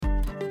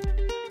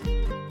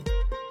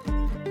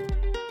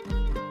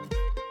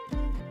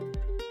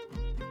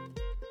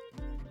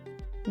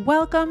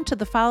Welcome to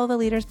the Follow the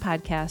Leaders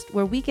podcast,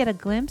 where we get a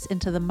glimpse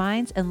into the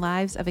minds and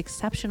lives of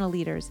exceptional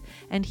leaders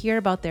and hear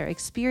about their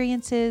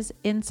experiences,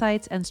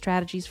 insights, and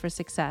strategies for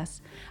success.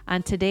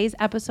 On today's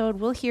episode,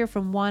 we'll hear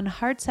from one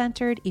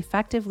heart-centered,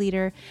 effective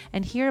leader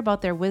and hear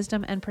about their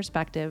wisdom and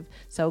perspective.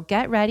 So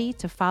get ready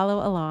to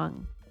follow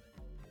along.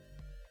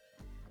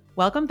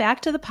 Welcome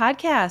back to the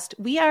podcast.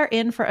 We are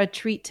in for a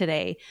treat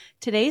today.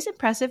 Today's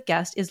impressive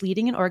guest is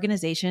leading an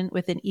organization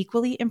with an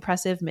equally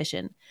impressive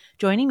mission.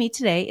 Joining me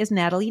today is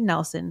Natalie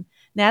Nelson.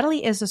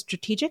 Natalie is a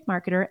strategic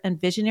marketer and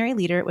visionary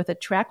leader with a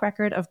track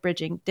record of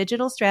bridging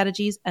digital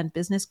strategies and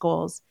business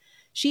goals.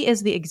 She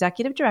is the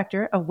executive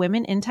director of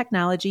Women in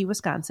Technology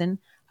Wisconsin,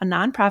 a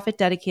nonprofit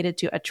dedicated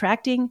to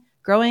attracting,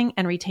 growing,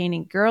 and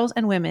retaining girls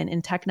and women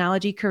in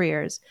technology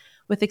careers.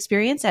 With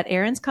experience at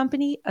Aaron's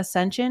Company,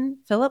 Ascension,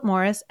 Philip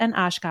Morris, and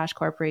Oshkosh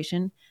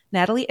Corporation,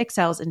 Natalie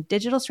excels in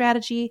digital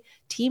strategy,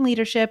 team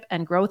leadership,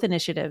 and growth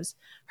initiatives.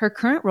 Her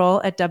current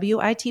role at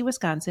WIT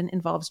Wisconsin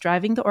involves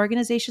driving the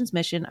organization's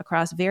mission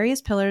across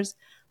various pillars,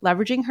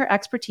 leveraging her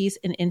expertise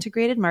in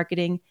integrated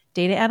marketing,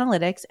 data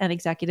analytics, and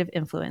executive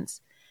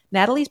influence.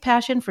 Natalie's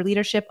passion for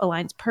leadership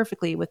aligns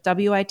perfectly with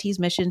WIT's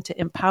mission to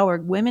empower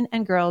women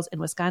and girls in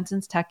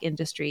Wisconsin's tech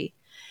industry.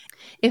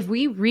 If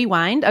we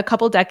rewind a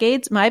couple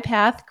decades, my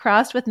path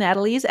crossed with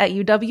Natalie's at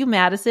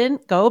UW-Madison,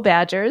 go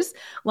Badgers,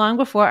 long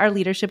before our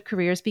leadership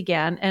careers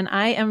began, and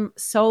I am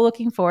so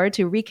looking forward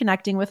to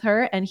reconnecting with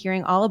her and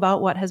hearing all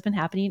about what has been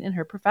happening in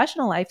her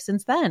professional life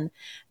since then.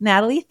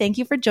 Natalie, thank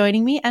you for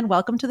joining me and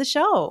welcome to the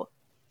show.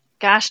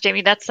 Gosh,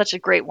 Jamie, that's such a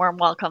great warm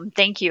welcome.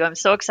 Thank you. I'm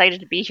so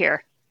excited to be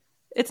here.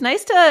 It's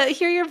nice to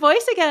hear your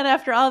voice again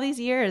after all these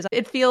years.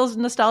 It feels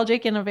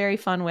nostalgic in a very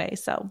fun way,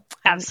 so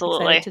I'm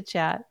Absolutely excited to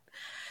chat.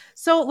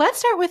 So let's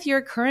start with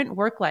your current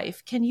work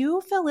life. Can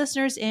you fill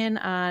listeners in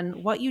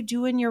on what you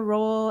do in your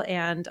role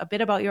and a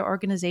bit about your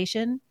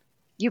organization?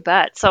 You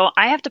bet. So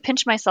I have to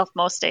pinch myself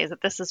most days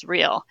that this is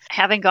real.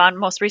 Having gone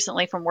most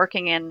recently from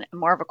working in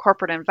more of a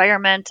corporate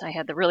environment, I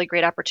had the really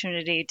great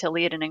opportunity to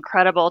lead an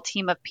incredible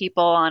team of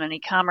people on an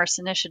e-commerce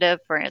initiative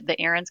for the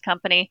Aaron's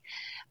Company.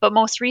 But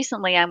most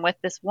recently, I'm with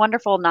this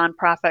wonderful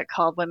nonprofit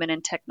called Women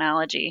in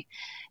Technology.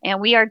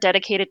 And we are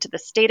dedicated to the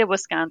state of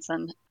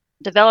Wisconsin,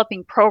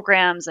 developing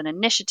programs and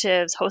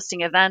initiatives,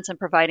 hosting events, and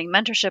providing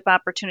mentorship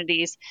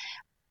opportunities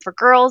for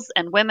girls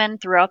and women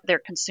throughout their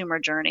consumer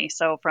journey.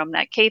 So from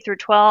that K through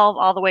 12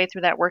 all the way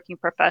through that working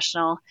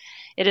professional,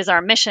 it is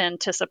our mission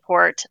to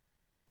support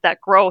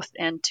that growth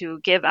and to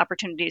give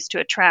opportunities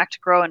to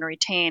attract, grow, and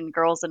retain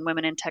girls and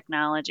women in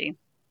technology.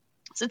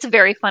 So it's a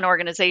very fun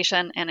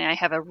organization, and I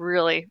have a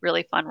really,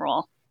 really fun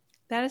role.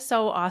 That is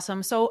so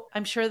awesome. So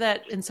I'm sure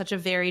that in such a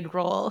varied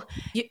role,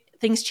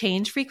 things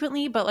change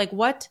frequently, but like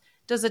what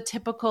does a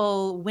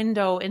typical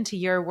window into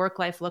your work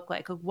life look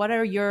like? What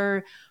are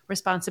your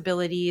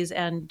responsibilities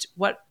and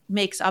what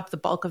makes up the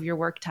bulk of your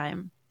work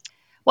time?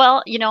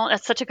 Well,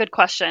 that's such a good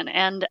question.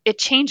 And it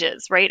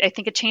changes, right? I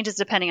think it changes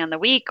depending on the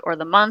week or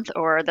the month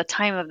or the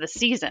time of the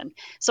season.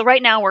 So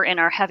right now we're in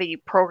our heavy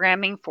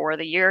programming for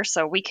the year.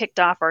 So we kicked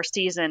off our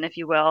season, if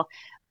you will,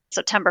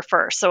 September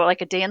 1st. So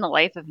like a day in the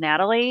life of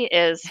Natalie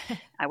is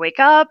I wake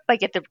up, I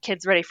get the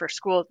kids ready for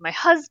school with my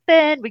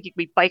husband,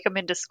 we bike them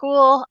into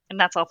school, and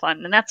that's all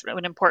fun. And that's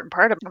an important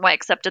part of why I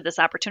accepted this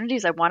opportunity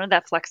is I wanted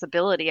that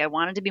flexibility. I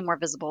wanted to be more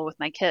visible with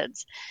my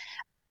kids.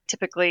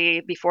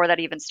 Typically, before that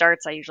even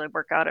starts, I usually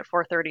work out at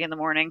 4:30 in the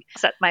morning,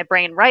 set my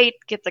brain right,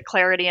 get the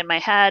clarity in my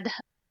head,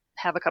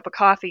 have a cup of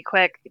coffee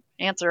quick,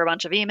 answer a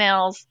bunch of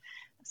emails,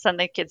 send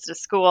the kids to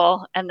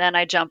school, and then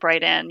I jump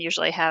right in.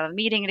 Usually have a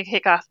meeting to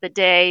kick off the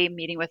day,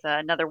 meeting with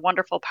another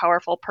wonderful,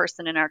 powerful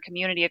person in our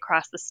community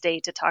across the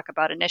state to talk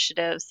about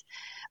initiatives.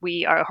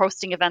 We are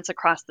hosting events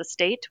across the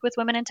state with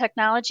Women in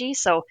Technology,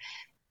 so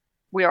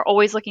we are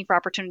always looking for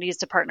opportunities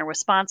to partner with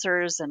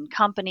sponsors and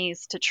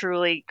companies to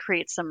truly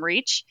create some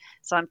reach.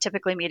 So I'm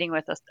typically meeting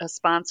with a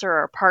sponsor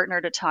or a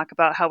partner to talk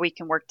about how we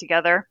can work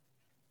together,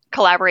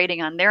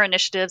 collaborating on their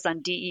initiatives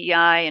on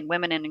DEI and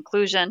women and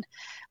inclusion,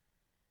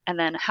 and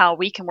then how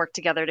we can work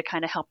together to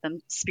kind of help them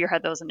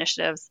spearhead those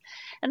initiatives.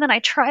 And then I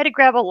try to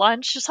grab a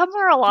lunch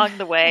somewhere along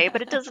the way,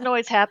 but it doesn't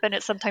always happen.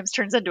 It sometimes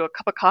turns into a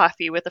cup of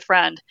coffee with a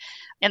friend.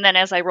 And then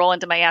as I roll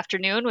into my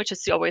afternoon, which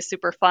is always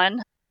super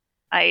fun,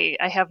 I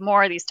have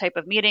more of these type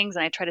of meetings,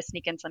 and I try to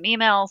sneak in some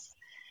emails.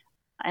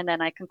 And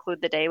then I conclude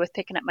the day with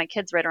picking up my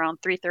kids right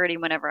around 3:30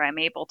 whenever I'm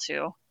able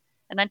to.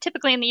 And then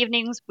typically in the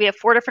evenings, we have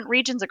 4 different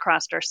regions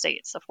across our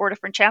state, so 4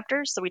 different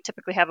chapters. So we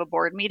typically have a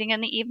board meeting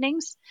in the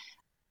evenings.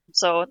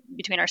 So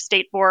between our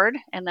state board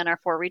and then our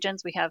 4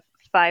 regions, we have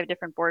 5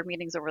 different board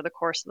meetings over the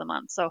course of the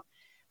month. So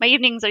my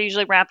evenings are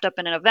usually wrapped up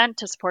in an event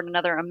to support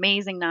another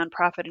amazing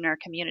nonprofit in our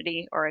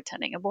community or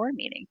attending a board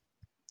meeting.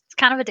 It's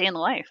kind of a day in the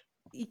life.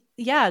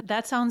 Yeah,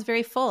 that sounds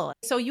very full.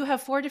 So you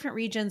have 4 different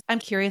regions. I'm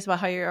curious about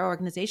how your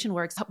organization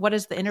works. What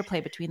is the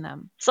interplay between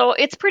them? So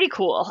it's pretty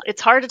cool.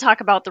 It's hard to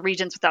talk about the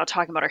regions without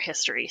talking about our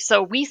history.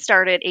 So we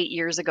started 8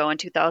 years ago in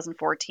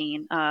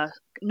 2014, a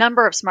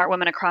number of smart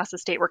women across the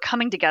state were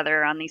coming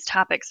together on these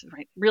topics,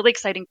 right? Really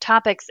exciting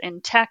topics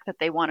in tech that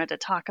they wanted to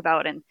talk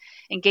about and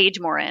engage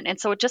more in. And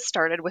so it just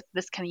started with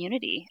this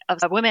community of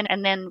women.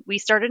 And then we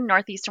started in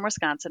northeastern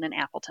Wisconsin in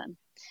Appleton.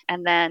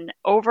 And then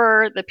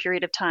over the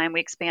period of time, we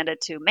expanded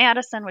to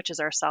Madison, which is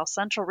our south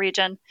central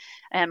region,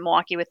 and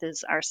Milwaukee, which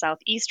is our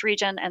southeast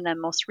region. And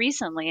then most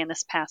recently, in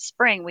this past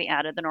spring, we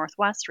added the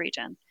northwest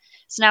region.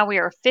 So now we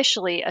are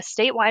officially a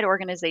statewide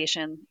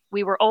organization.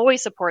 We were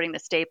always supporting the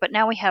state, but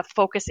now we have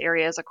focus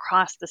areas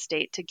across the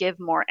state to give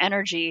more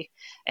energy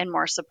and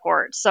more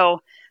support.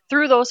 So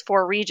through those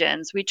 4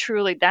 regions,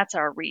 that's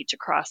our reach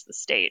across the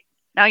state.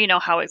 Now you know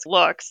how it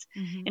looks.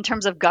 Mm-hmm. In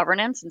terms of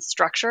governance and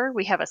structure,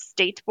 we have a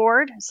state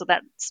board. So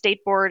that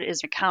state board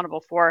is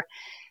accountable for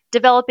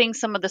developing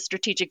some of the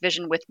strategic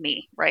vision with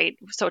me, right?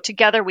 So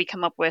together we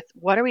come up with,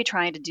 what are we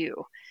trying to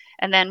do?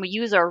 And then we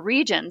use our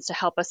regions to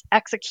help us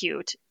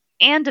execute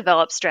and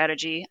develop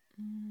strategy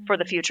for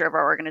the future of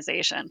our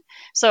organization.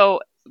 So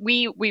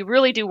we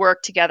really do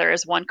work together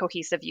as one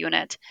cohesive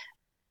unit.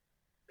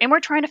 And we're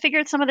trying to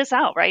figure some of this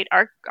out, right?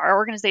 Our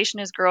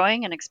organization is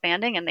growing and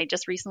expanding, and they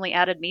just recently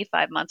added me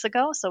 5 months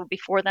ago. So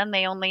before then,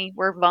 they only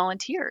were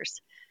volunteers.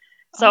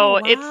 So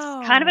It's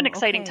kind of an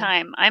exciting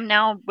time. I'm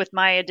now, with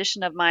my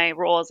addition of my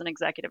role as an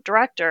executive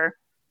director,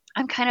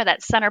 I'm kind of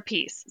that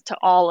centerpiece to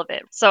all of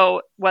it.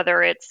 So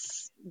whether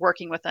it's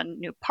working with a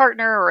new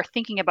partner or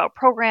thinking about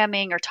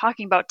programming or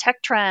talking about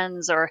tech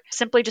trends or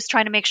simply just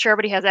trying to make sure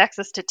everybody has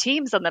access to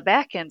Teams on the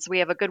back end so we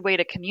have a good way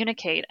to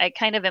communicate, I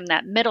kind of am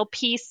that middle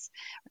piece,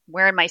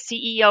 wearing my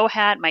CEO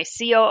hat, my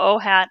COO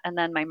hat, and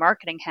then my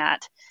marketing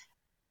hat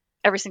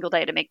every single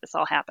day to make this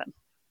all happen.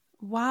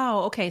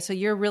 Wow. Okay. So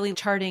you're really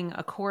charting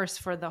a course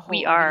for the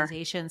whole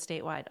organization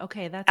statewide.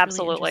 Okay. That's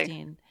Absolutely. Really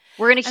interesting.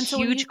 We're in a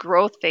huge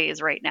growth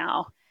phase right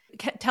now.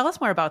 Tell us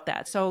more about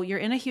that. So you're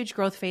in a huge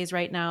growth phase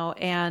right now.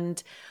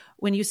 And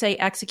when you say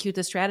execute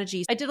the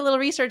strategy, I did a little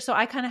research, so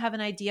I kind of have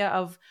an idea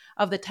of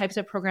the types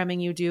of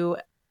programming you do.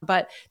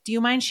 But do you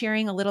mind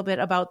sharing a little bit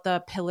about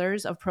the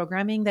pillars of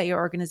programming that your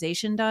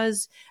organization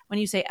does? When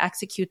you say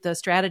execute the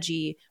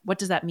strategy, what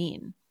does that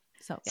mean?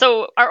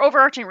 So our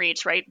overarching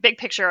reach, right? Big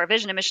picture, our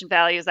vision and mission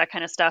values, that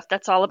kind of stuff.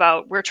 That's all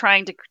about, we're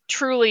trying to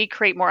truly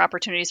create more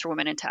opportunities for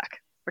women in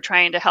tech. We're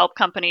trying to help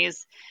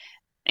companies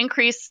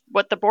increase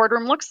what the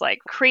boardroom looks like,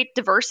 create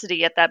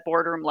diversity at that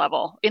boardroom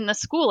level. In the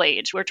school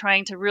age, we're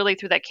trying to really,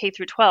 through that K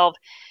through 12,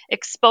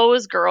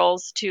 expose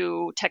girls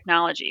to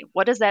technology.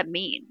 What does that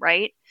mean,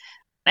 right?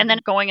 And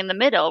then going in the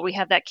middle, we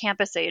have that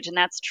campus age, and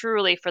that's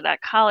truly for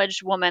that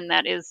college woman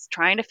that is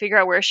trying to figure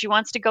out where she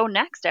wants to go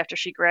next after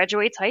she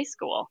graduates high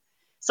school.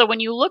 So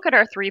when you look at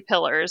our 3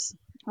 pillars,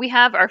 we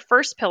have our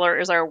first pillar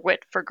is our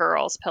WIT for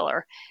Girls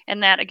pillar.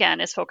 And that, again,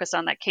 is focused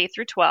on that K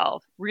through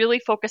 12, really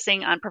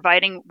focusing on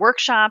providing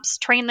workshops,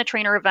 train the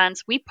trainer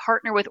events. We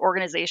partner with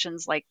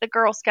organizations like the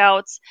Girl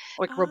Scouts,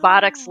 like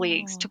robotics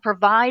leagues, to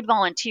provide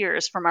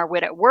volunteers from our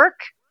WIT at Work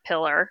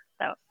pillar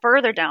that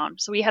further down.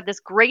 So we have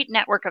this great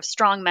network of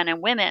strong men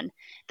and women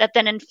that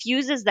then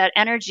infuses that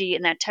energy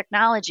and that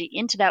technology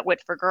into that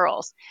WIT for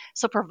Girls.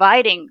 So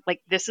providing, like,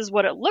 this is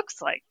what it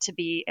looks like to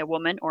be a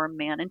woman or a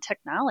man in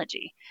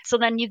technology. So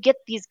then you get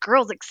these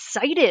girls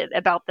excited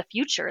about the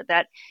future,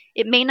 that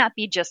it may not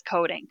be just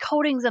coding.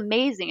 Coding's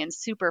amazing and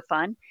super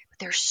fun, but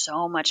there's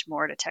so much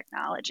more to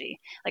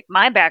technology. Like,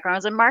 my background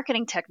is in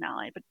marketing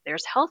technology, but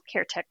there's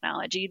healthcare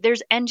technology,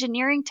 there's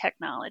engineering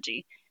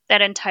technology,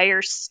 that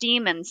entire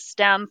STEAM and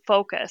STEM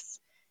focus.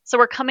 So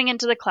we're coming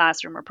into the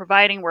classroom, we're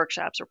providing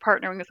workshops, we're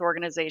partnering with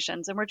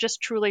organizations, and we're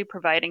just truly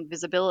providing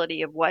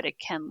visibility of what it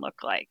can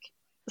look like.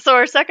 So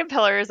our second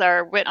pillar is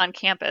our WIT on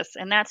campus,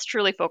 and that's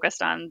truly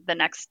focused on the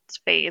next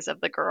phase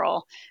of the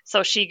girl.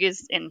 So she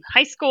is in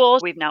high school.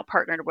 We've now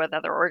partnered with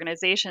other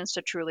organizations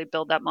to truly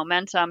build that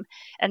momentum.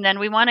 And then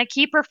we want to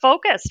keep her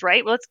focused,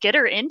 right? Well, let's get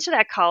her into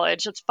that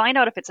college. Let's find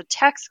out if it's a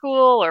tech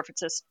school or if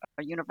it's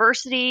a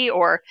university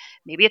or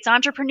maybe it's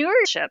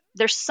entrepreneurship.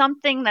 There's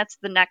something that's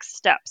the next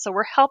step. So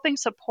we're helping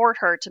support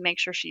her to make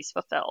sure she's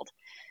fulfilled.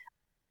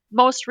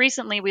 Most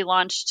recently, we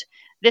launched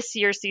this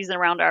year's season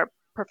around our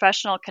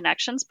Professional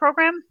Connections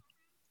program,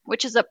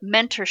 which is a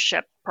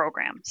mentorship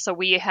program. So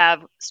we have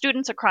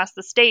students across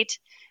the state.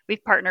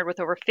 We've partnered with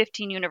over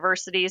 15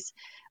 universities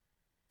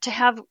to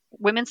have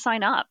women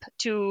sign up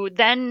to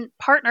then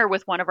partner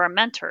with one of our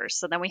mentors.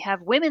 So then we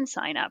have women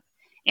sign up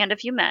and a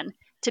few men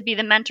to be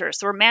the mentors.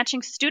 So we're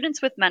matching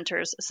students with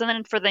mentors. So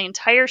then for the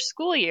entire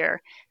school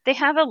year, they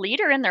have a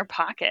leader in their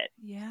pocket.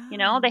 Yeah. You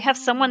know, they have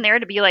someone there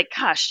to be like,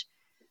 gosh,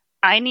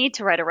 I need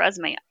to write a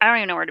resume. I don't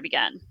even know where to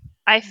begin.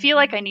 I feel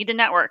like I need to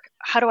network.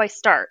 How do I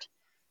start?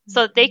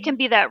 So that they can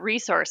be that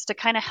resource to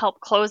kind of help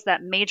close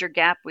that major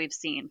gap we've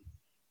seen.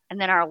 And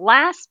then our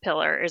last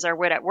pillar is our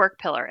WIT at Work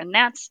pillar. And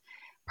that's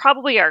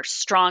probably our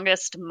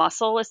strongest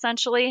muscle,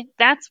 essentially.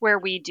 That's where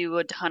we do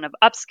a ton of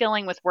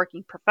upskilling with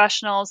working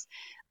professionals.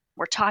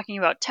 We're talking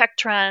about tech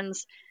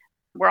trends.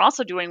 We're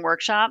also doing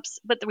workshops,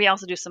 but we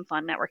also do some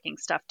fun networking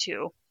stuff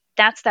too.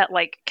 that's that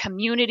like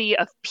community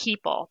of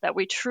people that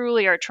we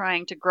truly are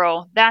trying to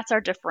grow. That's our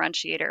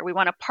differentiator. We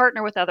want to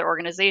partner with other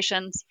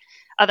organizations,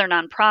 other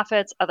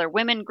nonprofits, other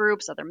women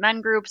groups, other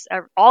men groups,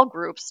 all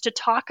groups to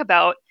talk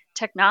about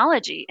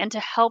technology and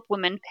to help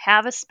women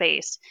have a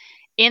space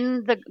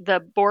in the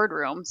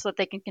boardroom so that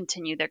they can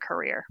continue their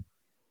career.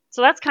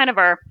 So that's kind of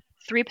our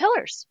 3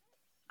 pillars.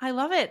 I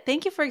love it.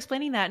 Thank you for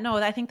explaining that. No,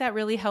 I think that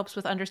really helps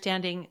with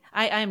understanding.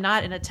 I am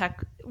not in a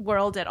tech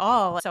world at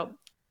all. So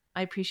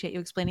I appreciate you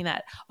explaining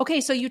that.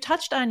 Okay, so you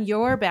touched on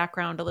your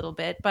background a little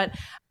bit, but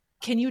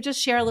can you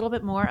just share a little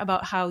bit more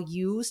about how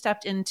you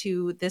stepped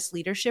into this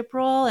leadership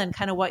role and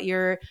kind of what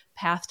your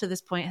path to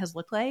this point has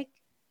looked like?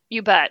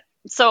 You bet.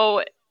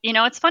 So,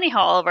 it's funny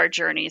how all of our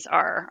journeys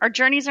are. Our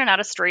journeys are not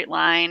a straight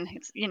line.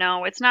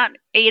 It's not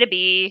A to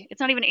B. It's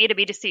not even A to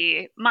B to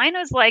C. Mine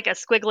was like a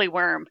squiggly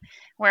worm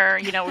where,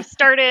 we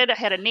started, I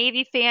had a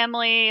Navy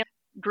family,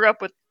 grew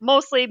up with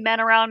mostly men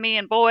around me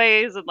and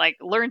boys, and like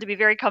learned to be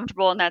very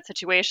comfortable in that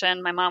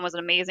situation. My mom was an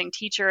amazing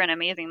teacher and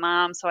amazing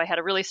mom. So I had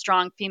a really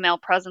strong female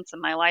presence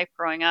in my life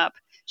growing up.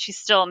 She's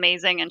still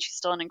amazing and she's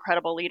still an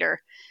incredible leader.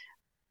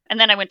 And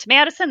then I went to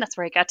Madison. That's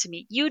where I got to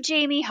meet you,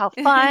 Jamie. How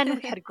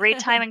fun. We had a great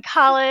time in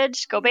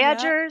college. Go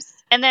Badgers.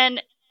 Yeah.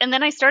 And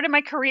then I started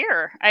my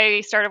career. I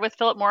started with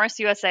Philip Morris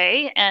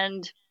USA.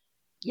 And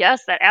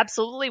yes, that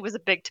absolutely was a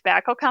big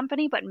tobacco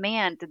company. But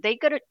man, did they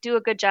do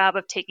a good job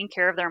of taking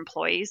care of their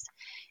employees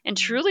and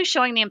truly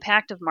showing the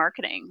impact of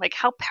marketing, like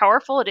how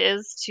powerful it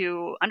is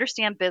to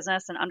understand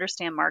business and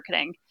understand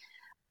marketing.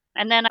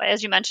 And then,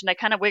 as you mentioned, I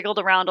kind of wiggled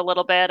around a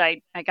little bit.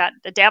 I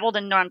dabbled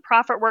in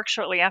nonprofit work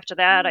shortly after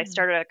that. I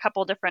started a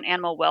couple different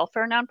animal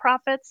welfare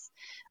nonprofits,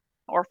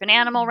 Orphan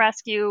Animal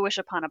Rescue, Wish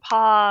Upon a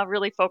Paw,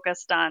 really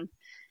focused on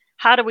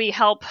how do we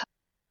help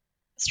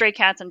stray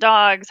cats and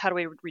dogs? How do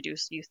we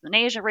reduce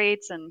euthanasia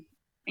rates and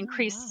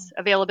increase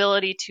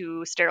availability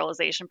to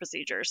sterilization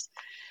procedures?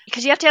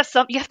 Because you have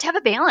to have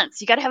a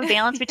balance. You got to have a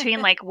balance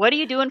between like, what are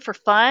you doing for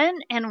fun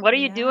and what are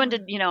you doing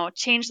to,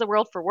 change the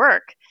world for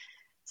work?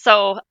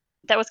 So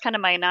that was kind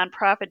of my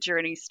nonprofit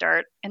journey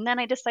start. And then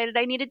I decided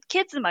I needed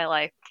kids in my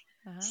life.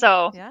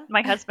 So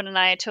my husband and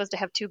I chose to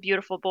have 2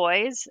 beautiful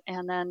boys.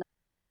 And then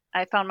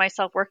I found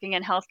myself working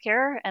in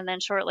healthcare and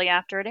then shortly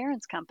after at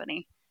Aaron's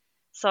Company.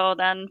 So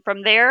then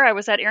from there, I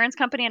was at Aaron's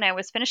Company and I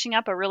was finishing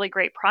up a really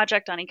great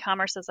project on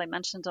e-commerce, as I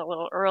mentioned a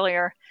little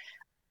earlier.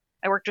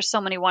 I worked with so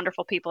many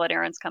wonderful people at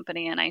Aaron's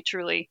Company and I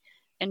truly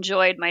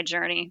enjoyed my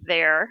journey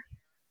there.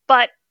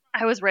 But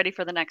I was ready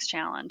for the next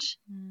challenge.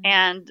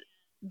 And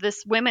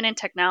this women in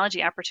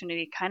technology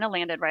opportunity kind of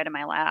landed right in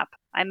my lap.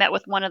 I met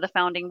with one of the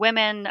founding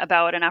women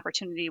about an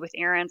opportunity with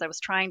Aaron's. I was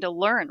trying to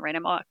learn, right?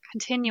 I'm a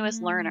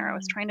continuous learner. I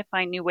was trying to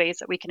find new ways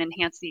that we can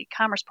enhance the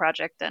e-commerce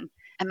project. And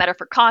I met her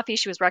for coffee.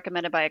 She was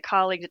recommended by a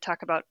colleague to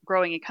talk about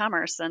growing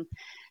e-commerce. And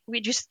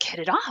we just hit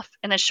it off.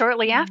 And then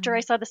shortly after, I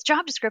saw this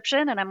job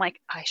description and I'm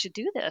like, I should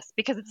do this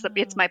because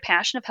it's my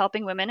passion of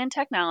helping women in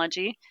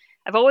technology.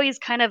 I've always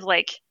kind of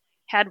like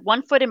had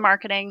one foot in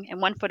marketing and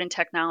one foot in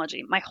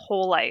technology my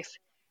whole life.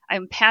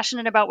 I'm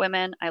passionate about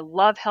women. I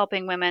love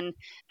helping women.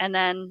 And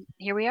then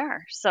here we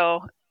are.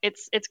 So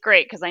it's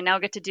great because I now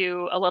get to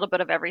do a little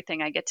bit of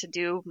everything. I get to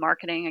do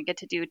marketing. I get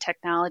to do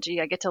technology.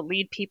 I get to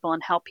lead people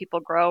and help people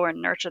grow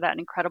and nurture that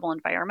incredible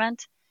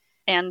environment.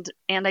 And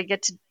I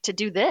get to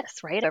do this,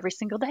 right, every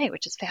single day,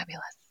 which is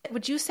fabulous.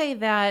 Would you say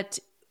that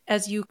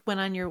as you went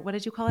on your, what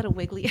did you call it? A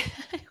wiggly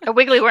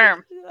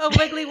worm. A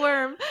wiggly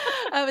worm.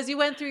 As you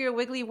went through your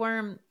wiggly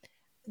worm,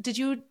 did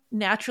you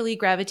naturally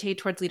gravitate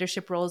towards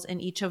leadership roles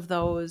in each of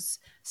those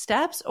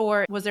steps?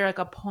 Or was there like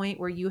a point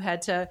where you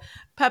had to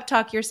pep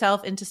talk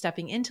yourself into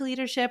stepping into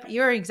leadership?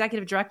 You're an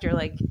executive director,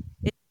 like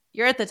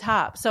you're at the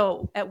top.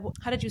 So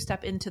how did you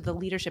step into the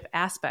leadership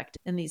aspect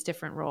in these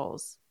different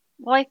roles?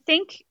 Well, I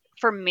think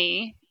for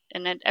me,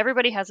 and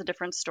everybody has a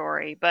different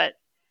story, but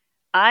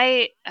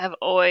I have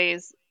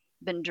always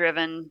been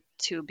driven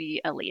to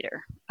be a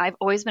leader. I've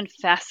always been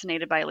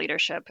fascinated by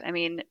leadership. I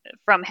mean,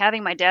 from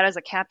having my dad as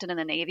a captain in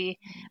the Navy,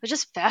 I was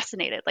just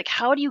fascinated. Like,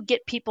 how do you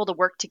get people to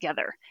work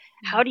together?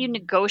 How do you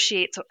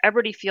negotiate so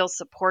everybody feels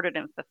supported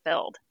and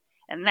fulfilled?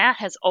 And that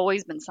has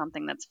always been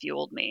something that's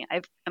fueled me.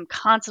 I'm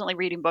constantly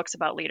reading books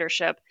about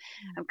leadership.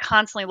 I'm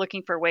constantly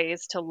looking for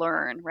ways to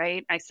learn,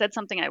 right? I said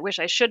something I wish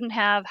I shouldn't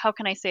have. How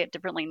can I say it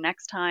differently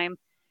next time?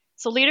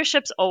 So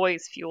leadership's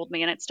always fueled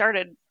me. And it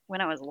started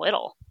when I was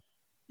little.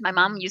 My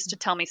mom used to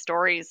tell me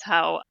stories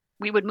how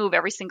we would move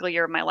every single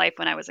year of my life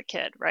when I was a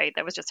kid, right?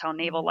 That was just how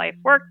naval life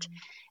worked.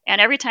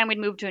 And every time we'd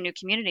move to a new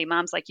community,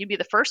 mom's like, you'd be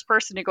the first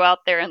person to go out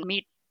there and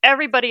meet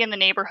everybody in the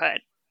neighborhood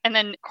and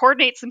then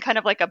coordinate some kind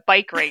of like a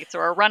bike race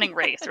or a running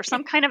race or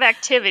some kind of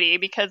activity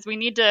because we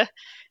need to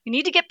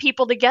get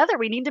people together.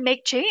 We need to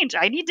make change.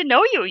 I need to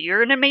know you.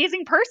 You're an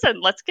amazing person.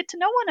 Let's get to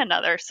know one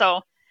another.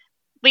 So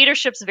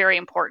leadership's very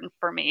important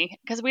for me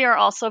because we are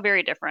all so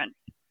very different.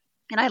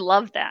 And I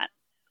love that.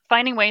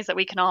 Finding ways that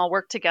we can all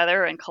work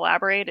together and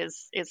collaborate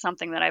is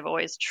something that I've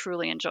always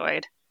truly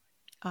enjoyed.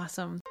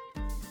 Awesome.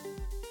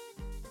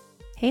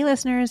 Hey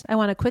listeners, I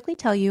want to quickly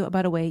tell you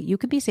about a way you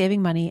could be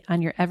saving money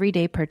on your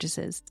everyday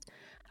purchases.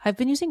 I've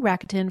been using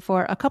Rakuten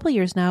for a couple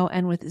years now,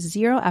 and with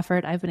zero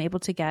effort, I've been able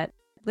to get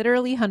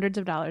literally hundreds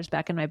of dollars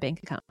back in my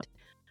bank account.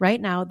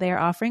 Right now, they are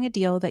offering a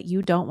deal that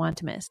you don't want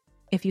to miss.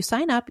 If you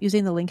sign up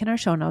using the link in our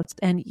show notes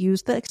and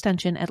use the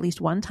extension at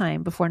least one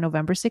time before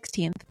November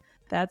 16th,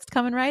 that's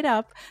coming right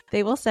up,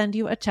 they will send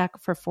you a check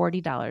for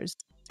 $40.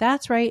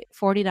 That's right,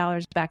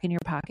 $40 back in your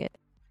pocket.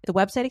 The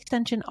website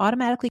extension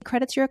automatically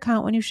credits your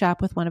account when you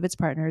shop with one of its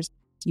partners.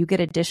 You get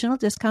additional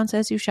discounts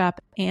as you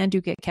shop, and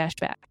you get cash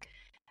back.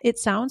 It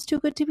sounds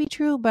too good to be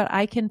true, but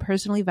I can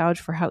personally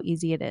vouch for how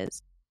easy it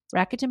is.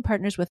 Rakuten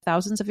partners with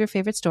thousands of your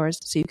favorite stores,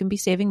 so you can be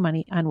saving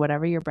money on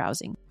whatever you're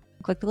browsing.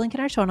 Click the link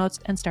in our show notes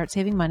and start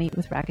saving money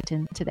with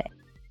Rakuten today.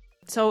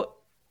 So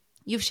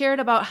you've shared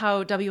about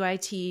how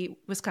WIT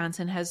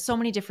Wisconsin has so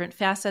many different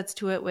facets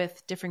to it,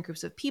 with different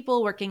groups of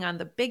people working on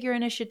the bigger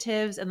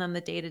initiatives and then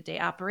the day-to-day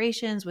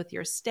operations with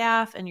your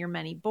staff and your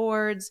many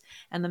boards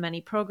and the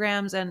many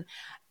programs. And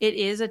it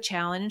is a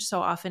challenge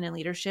so often in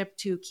leadership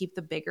to keep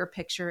the bigger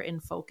picture in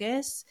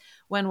focus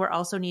when we're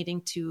also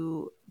needing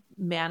to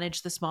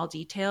manage the small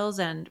details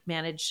and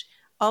manage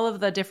all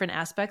of the different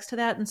aspects to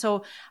that. And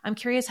so I'm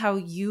curious how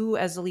you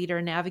as a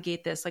leader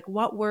navigate this. Like,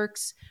 what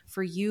works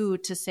for you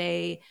to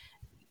say,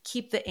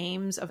 keep the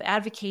aims of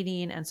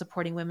advocating and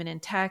supporting women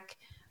in tech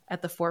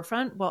at the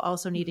forefront while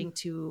also needing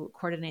to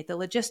coordinate the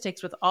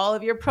logistics with all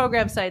of your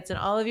program sites and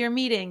all of your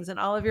meetings and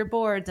all of your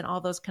boards and all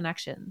those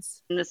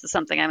connections? And this is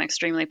something I'm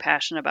extremely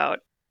passionate about.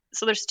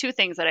 So there's two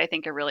things that I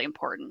think are really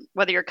important,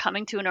 whether you're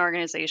coming to an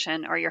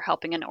organization or you're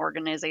helping an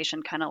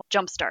organization kind of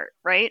jumpstart,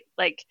 right?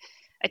 Like,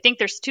 I think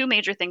there's two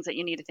major things that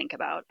you need to think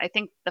about. I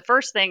think the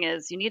first thing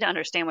is you need to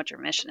understand what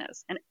your mission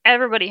is, and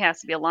everybody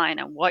has to be aligned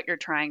on what you're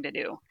trying to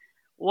do.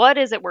 What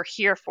is it we're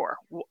here for?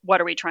 What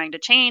are we trying to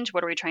change?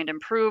 What are we trying to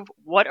improve?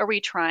 What are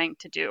we trying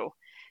to do?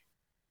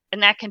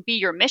 And that can be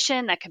your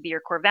mission, that can be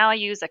your core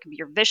values, that can be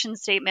your vision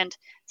statement,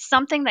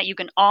 something that you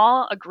can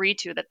all agree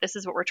to that this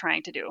is what we're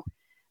trying to do.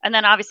 And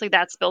then obviously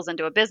that spills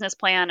into a business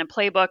plan and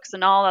playbooks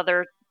and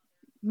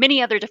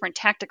many other different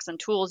tactics and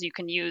tools you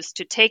can use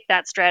to take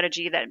that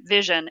strategy, that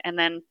vision, and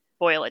then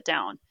boil it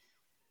down.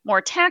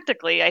 More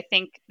tactically, I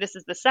think this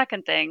is the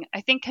second thing.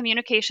 I think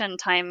communication,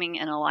 timing,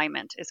 and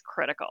alignment is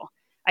critical.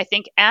 I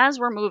think as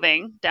we're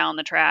moving down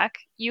the track,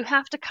 you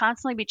have to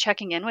constantly be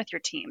checking in with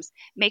your teams,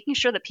 making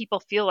sure that people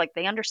feel like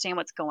they understand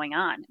what's going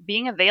on,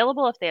 being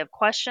available if they have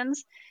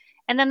questions.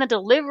 And then the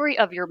delivery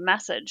of your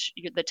message,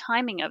 the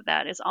timing of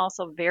that is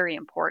also very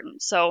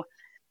important. So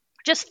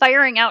just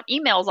firing out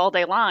emails all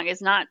day long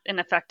is not an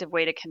effective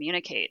way to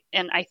communicate.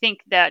 And I think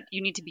that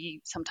you need to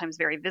be sometimes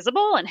very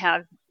visible and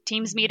have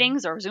Teams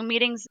meetings or Zoom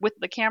meetings with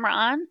the camera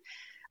on.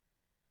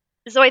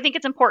 So I think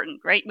it's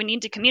important, right? We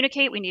need to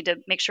communicate. We need to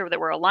make sure that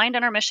we're aligned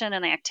on our mission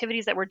and the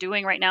activities that we're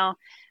doing right now.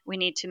 We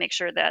need to make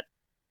sure that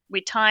we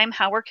time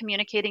how we're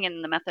communicating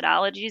and the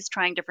methodologies,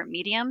 trying different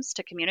mediums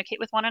to communicate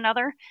with one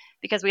another,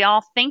 because we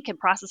all think and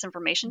process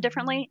information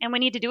differently, and we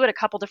need to do it a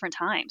couple different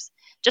times.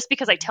 Just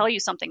because I tell you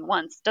something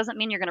once doesn't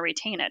mean you're going to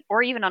retain it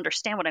or even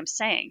understand what I'm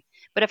saying.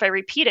 But if I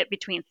repeat it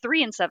between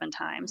 3 and 7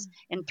 times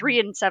in 3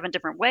 and 7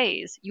 different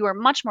ways, you are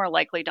much more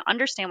likely to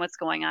understand what's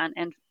going on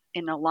and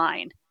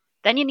align.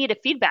 Then you need a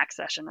feedback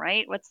session,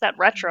 right? What's that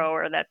retro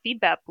or that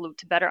feedback loop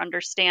to better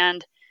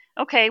understand,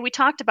 okay, we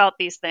talked about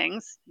these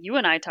things. You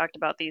and I talked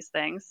about these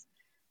things.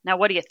 Now,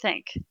 what do you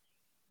think?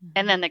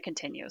 And then it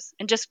continues.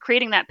 And just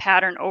creating that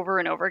pattern over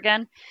and over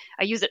again.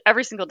 I use it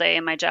every single day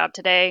in my job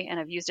today, and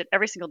I've used it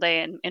every single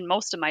day in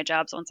most of my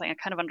jobs once I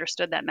kind of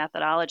understood that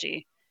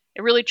methodology.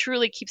 It really,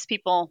 truly keeps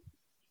people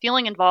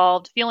feeling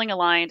involved, feeling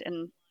aligned,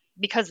 and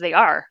because they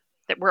are,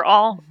 that we're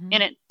all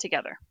in it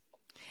together.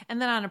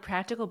 And then on a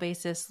practical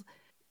basis,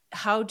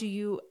 how do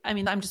you, I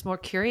mean, I'm just more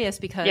curious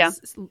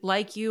because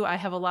like you, I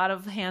have a lot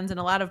of hands and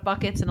a lot of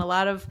buckets and a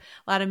lot of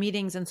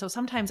meetings. And so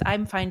sometimes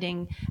I'm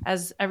finding,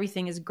 as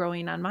everything is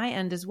growing on my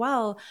end as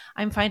well,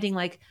 I'm finding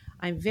like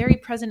I'm very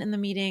present in the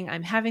meeting.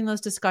 I'm having those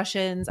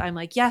discussions. I'm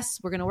like, yes,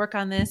 we're going to work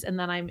on this. And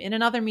then I'm in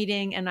another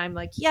meeting and I'm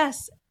like,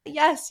 yes,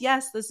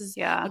 this is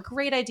a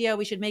great idea.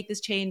 We should make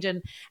this change.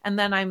 And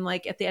then I'm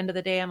like, at the end of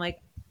the day, I'm like,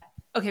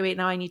 okay, wait,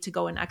 now I need to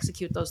go and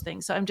execute those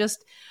things. So I'm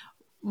just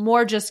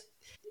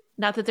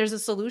not that there's a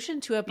solution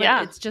to it,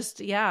 but it's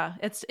just,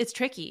 it's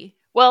tricky.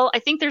 Well, I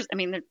think there's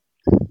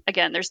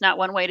not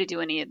one way to do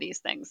any of these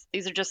things.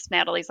 These are just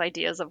Natalie's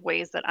ideas of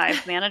ways that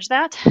I've managed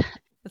that.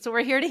 That's what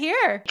we're here to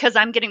hear. Because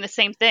I'm getting the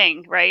same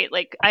thing, right?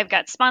 Like I've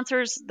got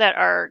sponsors that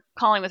are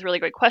calling with really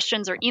great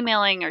questions or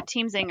emailing or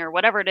teamsing or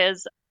whatever it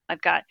is.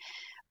 I've got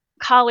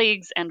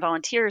colleagues and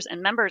volunteers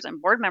and members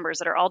and board members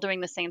that are all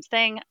doing the same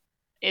thing.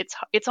 It's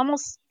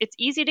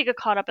easy to get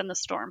caught up in the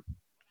storm.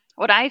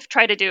 What I've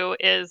tried to do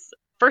is,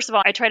 first of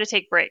all, I try to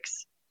take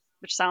breaks,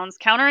 which sounds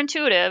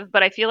counterintuitive,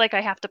 but I feel like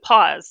I have to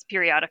pause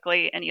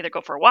periodically and either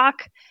go for a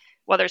walk,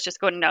 whether it's just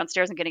going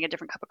downstairs and getting a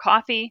different cup of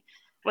coffee.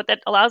 What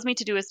that allows me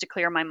to do is to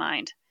clear my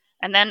mind.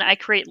 And then I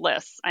create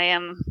lists. I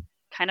am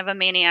kind of a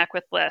maniac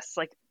with lists.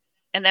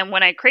 And then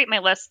when I create my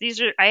lists,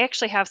 I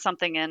actually have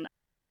something in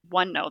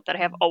OneNote that I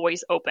have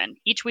always open.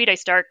 Each week I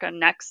start a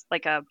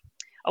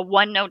a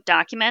OneNote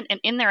document. And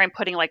in there, I'm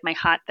putting like my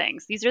hot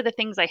things. These are the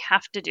things I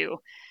have to do.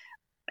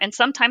 And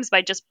sometimes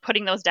by just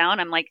putting those down,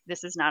 I'm like,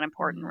 this is not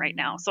important right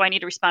now. So I need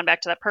to respond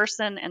back to that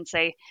person and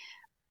say,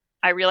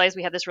 I realize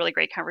we had this really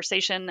great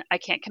conversation. I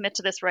can't commit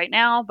to this right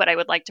now, but I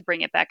would like to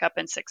bring it back up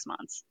in 6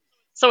 months.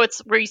 So it's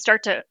where you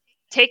start to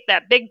take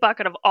that big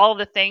bucket of all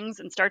the things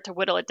and start to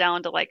whittle it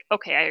down to like,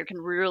 okay, I can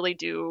really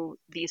do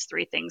these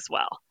 3 things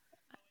well.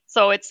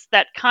 So it's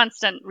that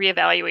constant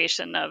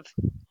reevaluation of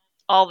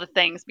all the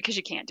things, because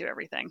you can't do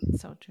everything.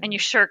 So true. And you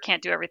sure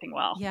can't do everything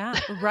well. Yeah,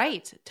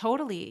 right.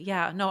 Totally.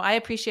 Yeah. No, I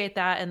appreciate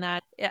that. And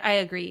that I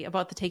agree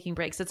about the taking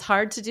breaks. It's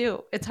hard to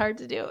do.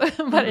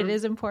 But it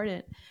is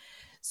important.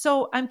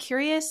 So I'm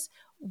curious,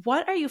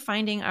 what are you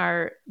finding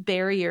are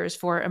barriers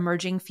for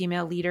emerging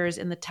female leaders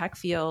in the tech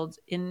field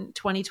in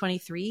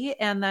 2023?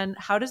 And then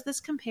how does this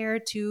compare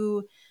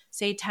to,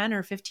 say, 10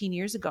 or 15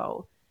 years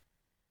ago?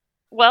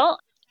 Well,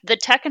 the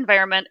tech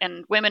environment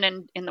and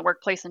women in the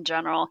workplace in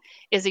general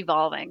is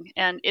evolving.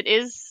 And it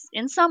is,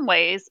 in some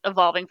ways,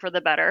 evolving for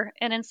the better.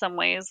 And in some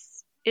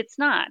ways, it's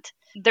not.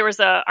 There was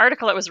an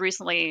article that was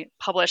recently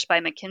published by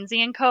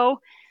McKinsey &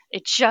 Co.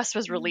 It just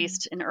was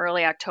released in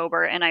early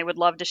October, and I would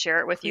love to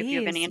share it with you if you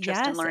have any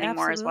interest in learning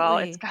more as well.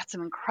 It's got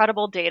some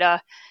incredible data.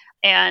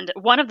 And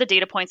one of the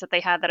data points that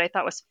they had that I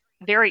thought was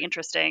very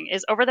interesting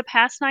is over the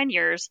past 9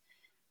 years,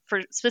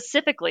 for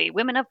specifically,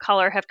 women of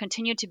color have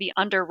continued to be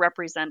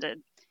underrepresented.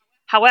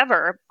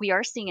 However, we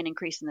are seeing an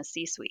increase in the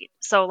C-suite.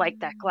 So like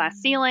that glass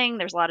ceiling,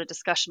 there's a lot of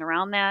discussion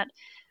around that.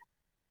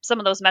 Some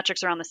of those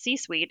metrics around the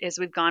C-suite is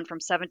we've gone from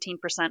 17%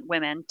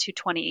 women to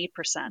 28%.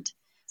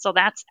 So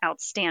that's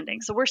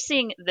outstanding. So we're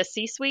seeing the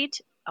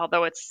C-suite,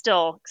 although it's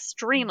still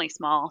extremely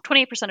small,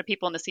 28% of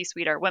people in the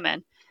C-suite are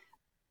women.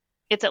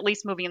 It's at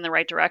least moving in the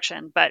right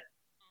direction. But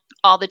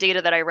all the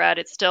data that I read,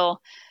 it's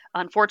still,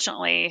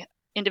 unfortunately,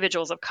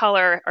 individuals of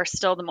color are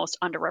still the most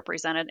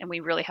underrepresented, and we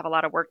really have a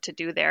lot of work to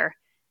do there.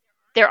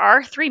 There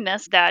are 3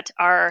 myths that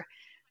are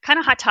kind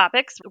of hot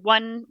topics.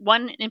 One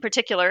in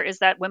particular is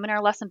that women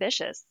are less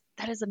ambitious.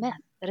 That is a myth.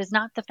 That is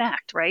not the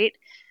fact, right?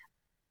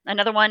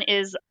 Another one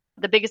is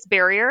the biggest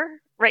barrier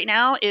right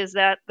now is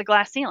that the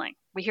glass ceiling.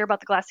 We hear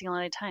about the glass ceiling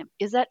all the time.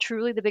 Is that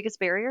truly the biggest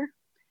barrier?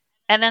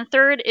 And then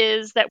third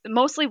is that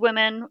mostly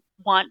women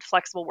want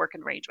flexible work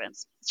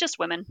arrangements. It's just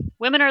women.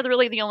 Women are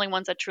really the only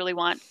ones that truly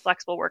want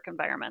flexible work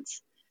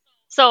environments.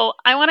 So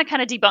I want to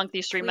kind of debunk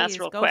these 3 myths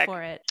real quick.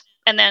 For it.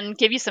 And then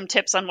give you some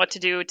tips on what to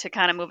do to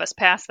kind of move us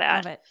past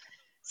that. Love it.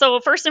 So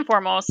first and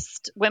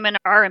foremost, women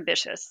are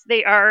ambitious.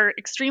 They are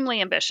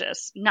extremely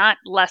ambitious, not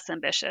less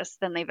ambitious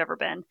than they've ever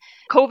been.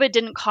 COVID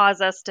didn't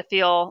cause us to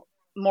feel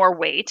more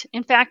weight.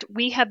 In fact,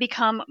 we have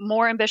become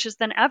more ambitious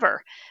than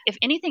ever. If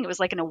anything, it was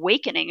like an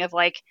awakening of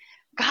like,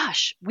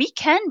 gosh, we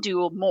can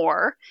do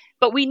more,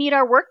 but we need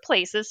our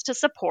workplaces to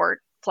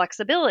support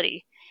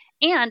flexibility.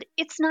 And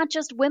it's not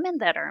just women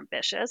that are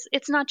ambitious.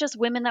 It's not just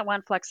women that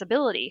want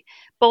flexibility.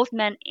 Both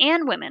men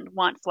and women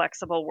want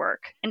flexible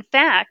work. In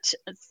fact,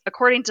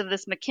 according to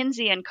this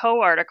McKinsey &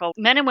 Co. article,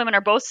 men and women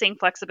are both seeing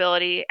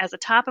flexibility as a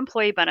top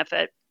employee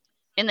benefit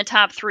in the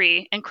top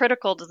 3 and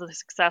critical to the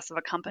success of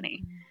a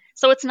company.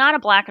 So it's not a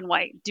black and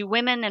white. Do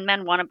women and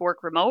men want to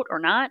work remote or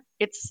not?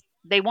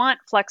 They want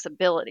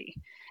flexibility.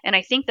 And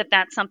I think that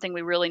that's something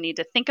we really need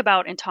to think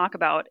about and talk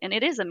about. And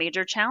it is a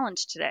major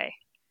challenge today.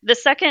 The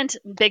second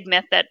big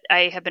myth that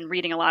I have been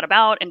reading a lot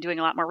about and doing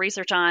a lot more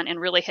research on and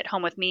really hit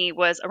home with me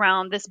was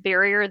around this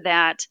barrier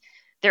that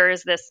there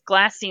is this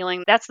glass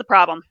ceiling. That's the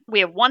problem. We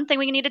have one thing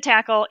we need to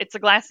tackle. It's a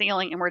glass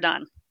ceiling and we're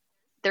done.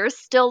 There is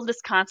still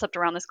this concept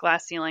around this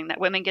glass ceiling that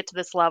women get to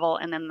this level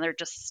and then they're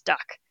just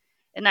stuck.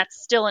 And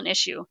that's still an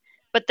issue.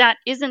 But that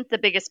isn't the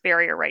biggest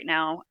barrier right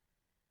now.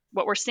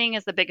 What we're seeing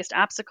as the biggest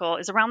obstacle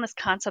is around this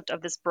concept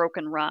of this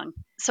broken rung.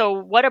 So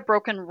what a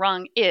broken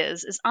rung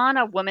is on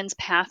a woman's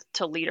path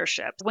to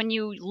leadership. When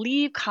you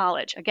leave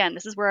college, again,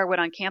 this is where our Wit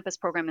on Campus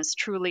program is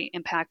truly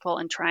impactful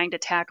in trying to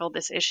tackle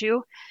this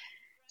issue.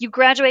 You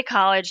graduate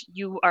college,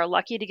 you are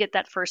lucky to get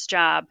that first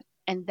job,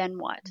 and then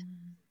what?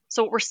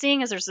 So what we're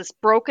seeing is there's this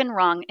broken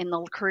rung in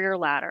the career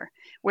ladder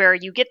where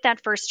you get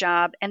that first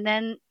job and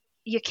then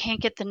you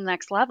can't get to the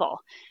next level.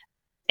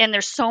 And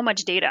there's so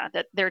much data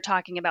that they're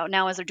talking about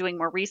now as they're doing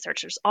more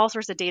research. There's all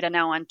sorts of data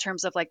now in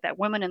terms of like that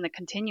women in the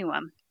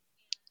continuum.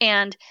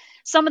 And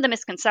some of the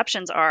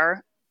misconceptions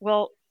are,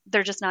 well,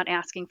 they're just not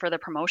asking for the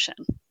promotion.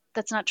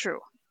 That's not true.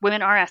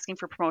 Women are asking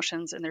for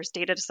promotions and there's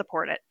data to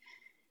support it.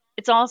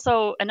 It's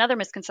also another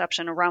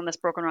misconception around this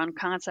broken rung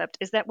concept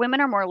is that women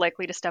are more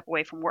likely to step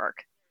away from work.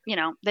 You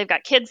know, they've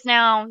got kids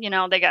now, you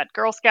know, they got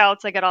Girl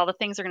Scouts, they got all the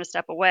things they're going to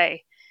step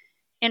away.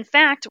 In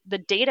fact, the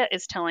data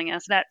is telling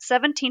us that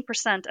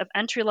 17% of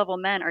entry-level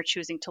men are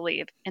choosing to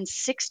leave and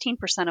 16%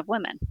 of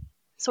women.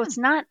 So it's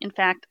not, in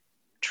fact,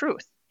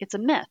 truth. It's a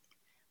myth.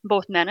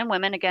 Both men and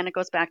women, again, it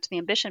goes back to the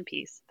ambition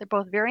piece. They're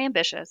both very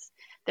ambitious,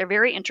 they're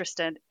very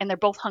interested, and they're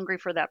both hungry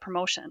for that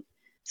promotion.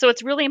 So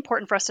it's really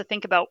important for us to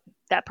think about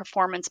that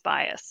performance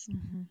bias.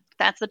 Mm-hmm.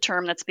 That's the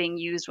term that's being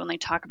used when they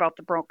talk about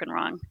the broken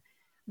rung.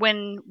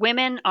 When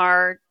women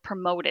are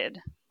promoted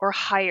or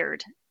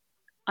hired,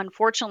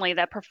 unfortunately,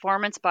 that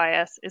performance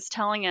bias is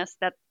telling us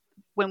that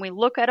when we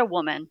look at a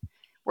woman,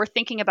 we're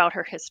thinking about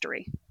her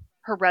history,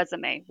 her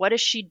resume. What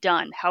has she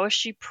done? How has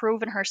she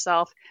proven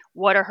herself?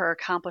 What are her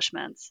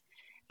accomplishments?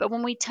 But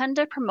when we tend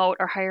to promote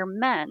or hire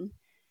men,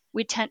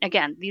 we tend,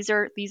 again, these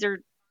are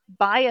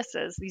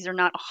biases. These are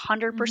not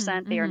Mm-hmm,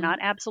 100%, they are mm-hmm. not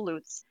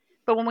absolutes.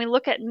 But when we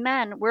look at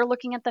men, we're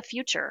looking at the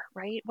future,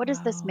 right? What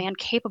is this Wow. man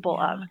capable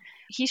of? Yeah.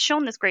 He's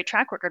shown this great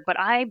track record, but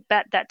I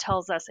bet that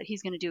tells us that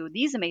he's going to do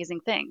these amazing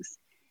things.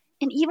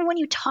 And even when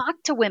you talk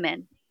to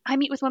women, I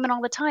meet with women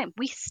all the time.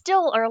 We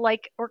still are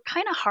like, we're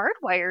kind of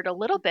hardwired a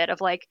little bit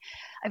of like,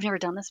 I've never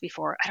done this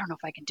before. I don't know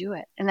if I can do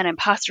it. And then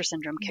imposter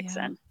syndrome kicks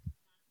Yeah. in.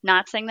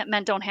 Not saying that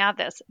men don't have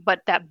this, but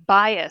that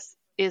bias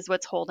is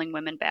what's holding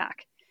women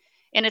back.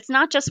 And it's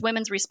not just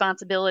women's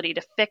responsibility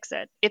to fix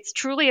it. It's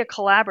truly a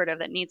collaborative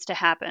that needs to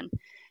happen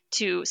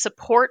to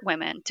support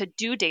women to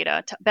do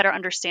data to better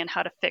understand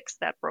how to fix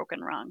that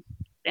broken rung.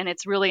 And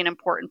it's really an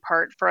important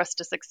part for us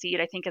to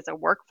succeed, I think, as a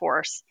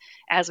workforce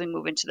as we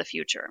move into the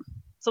future.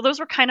 So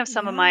those were kind of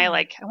some of my, Yeah.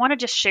 like, I want to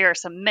just share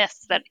some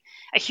myths that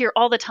I hear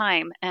all the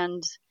time.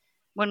 And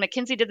when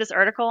McKinsey did this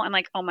article, I'm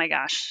like, oh my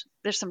gosh,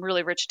 there's some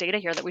really rich data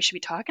here that we should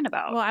be talking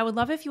about. Well, I would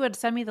love if you would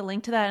send me the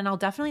link to that, and I'll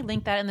definitely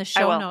link that in the I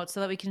show will. notes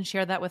so that we can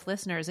share that with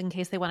listeners in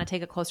case they want to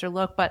take a closer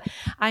look. But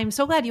I'm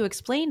so glad you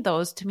explained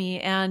those to me.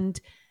 And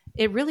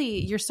it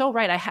really, you're so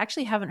right. I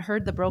actually haven't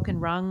heard the broken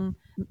rung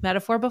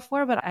metaphor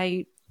before, but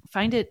I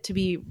find it to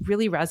be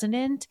really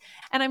resonant.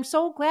 And I'm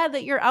so glad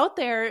that you're out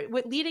there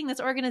with leading this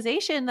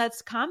organization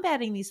that's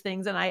combating these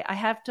things. And I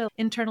have to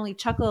internally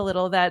chuckle a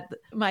little that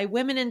my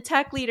women in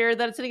tech leader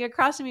that's sitting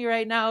across from me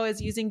right now is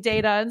using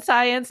data and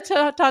science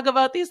to talk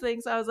about these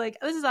things. So I was like,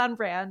 this is on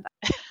brand.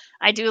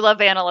 I do love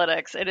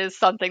analytics. It is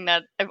something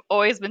that I've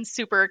always been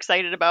super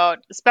excited about,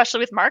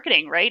 especially with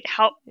marketing, right?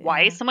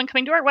 Why Yeah. is someone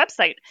coming to our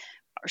website?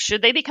 Or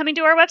should they be coming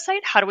to our website?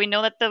 How do we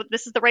know that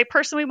this is the right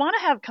person we want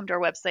to have come to our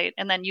website?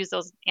 And then use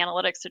those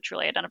analytics to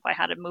truly identify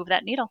how to move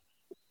that needle.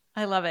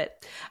 I love it.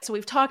 So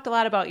we've talked a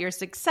lot about your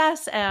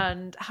success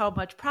and how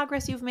much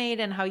progress you've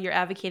made and how you're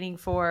advocating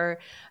for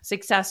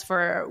success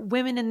for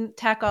women in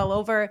tech all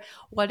over.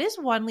 What is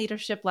one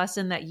leadership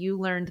lesson that you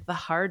learned the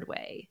hard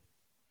way?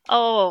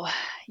 Oh,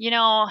 you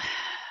know,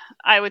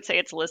 I would say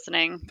it's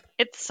listening.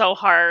 It's so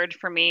hard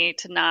for me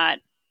to not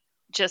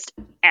just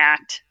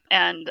act.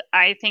 And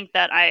I think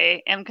that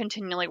I am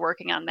continually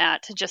working on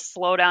that to just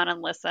slow down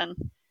and listen.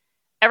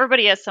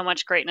 Everybody has so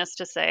much greatness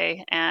to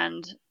say,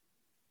 and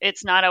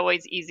it's not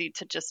always easy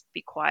to just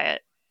be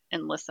quiet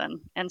and listen.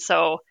 And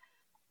so,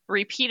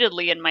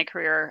 repeatedly in my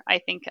career, I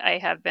think I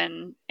have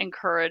been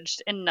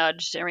encouraged and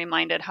nudged and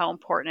reminded how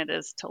important it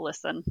is to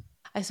listen.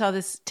 I saw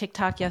this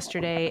TikTok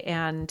yesterday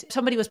and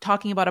somebody was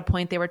talking about a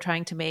point they were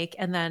trying to make,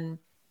 and then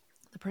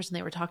the person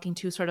they were talking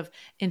to sort of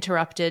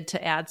interrupted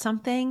to add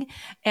something.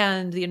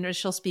 And the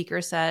initial speaker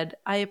said,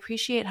 I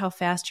appreciate how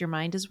fast your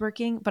mind is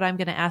working, but I'm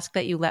going to ask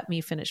that you let me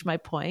finish my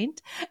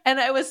point. And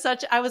I was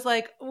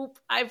like, oop,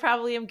 I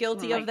probably am Oh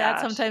guilty my of that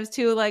gosh. sometimes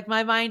too. Like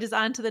my mind is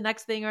on to the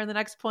next thing or the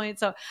next point.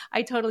 So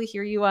I totally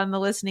hear you on the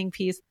listening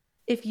piece.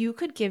 If you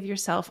could give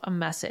yourself a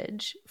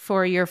message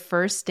for your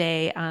first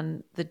day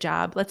on the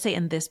job, let's say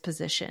in this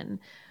position,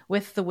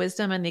 with the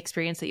wisdom and the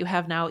experience that you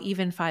have now,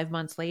 even 5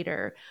 months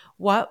later,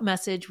 what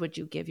message would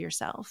you give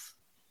yourself?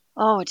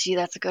 Oh, gee,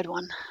 that's a good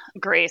one.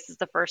 Grace is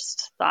the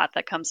first thought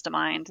that comes to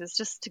mind, is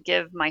just to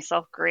give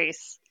myself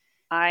grace.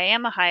 I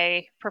am a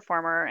high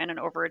performer and an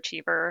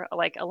overachiever,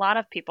 like a lot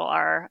of people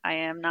are. I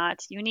am not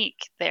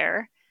unique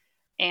there.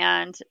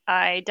 And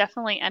I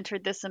definitely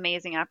entered this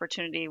amazing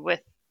opportunity with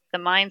the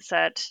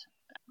mindset.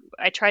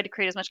 I tried to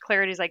create as much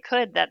clarity as I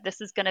could that this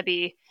is going to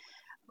be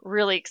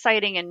really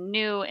exciting and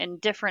new and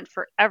different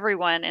for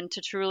everyone, and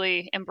to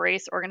truly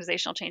embrace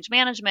organizational change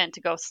management,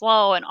 to go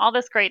slow and all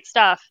this great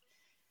stuff.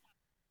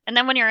 And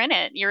then when you're in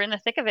it, you're in the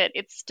thick of it,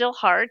 it's still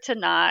hard to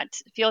not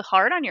feel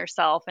hard on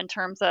yourself in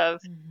terms of,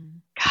 Mm-hmm.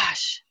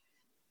 gosh,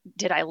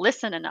 did I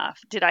listen enough?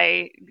 Did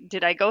I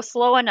go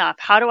slow enough?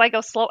 How do I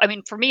go slow? I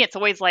mean, for me, it's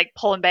always like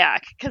pulling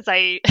back because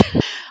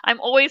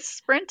I'm always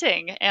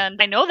sprinting, and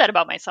I know that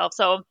about myself.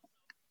 So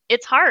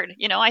it's hard.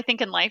 I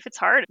think in life it's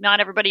hard. Not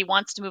everybody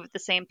wants to move at the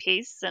same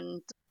pace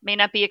and may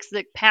not be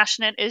as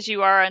passionate as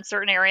you are in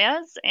certain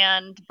areas.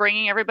 And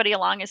bringing everybody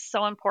along is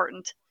so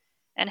important.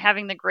 And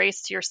having the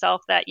grace to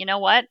yourself that, you know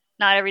what,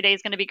 not every day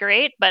is going to be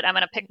great, but I'm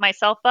going to pick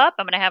myself up.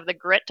 I'm going to have the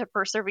grit to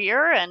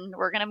persevere, and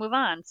we're going to move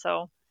on.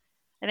 So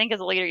I think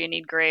as a leader, you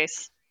need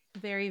grace.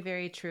 Very,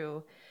 very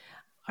true.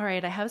 All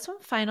right, I have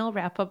some final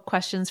wrap up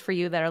questions for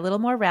you that are a little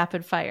more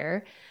rapid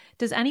fire.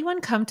 Does anyone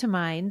come to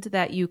mind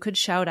that you could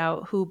shout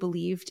out who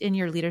believed in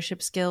your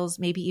leadership skills,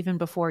 maybe even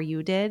before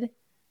you did?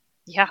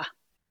 Yeah.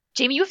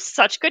 Jamie, you have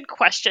such good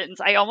questions.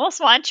 I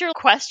almost want your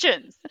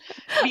questions.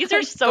 These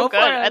are so Go good.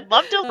 for it. I'd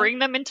love to bring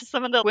them into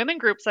some of the women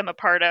groups I'm a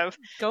part of.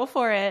 Go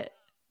for it.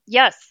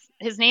 Yes,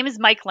 his name is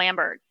Mike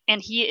Lambert,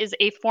 and he is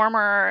a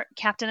former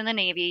captain in the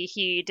Navy.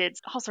 He did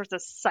all sorts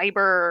of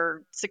cyber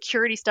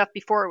security stuff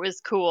before it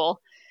was cool.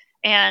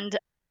 And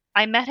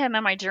I met him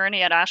on my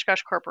journey at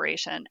Oshkosh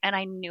Corporation, and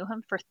I knew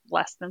him for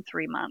less than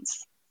 3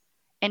 months.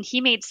 And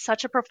he made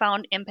such a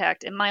profound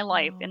impact in my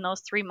life in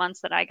those 3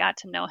 months that I got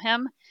to know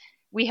him.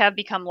 We have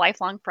become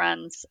lifelong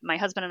friends. My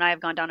husband and I have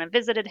gone down and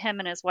visited him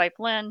and his wife,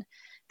 Lynn.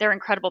 They're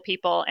incredible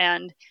people.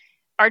 And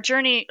our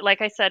journey,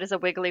 like I said, is a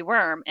wiggly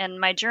worm. And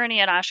my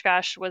journey at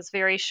Oshkosh was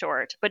very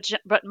short. But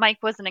Mike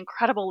was an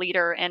incredible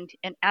leader and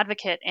an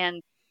advocate.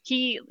 And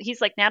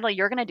he's like, Natalie,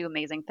 you're going to do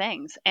amazing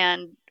things.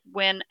 And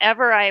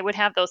whenever I would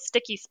have those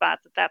sticky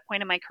spots at that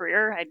point in my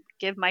career, I'd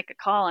give Mike a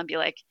call and be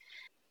like,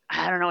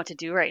 I don't know what to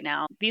do right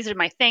now. These are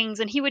my things.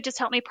 And he would just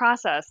help me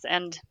process.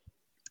 And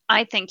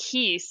I think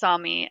he saw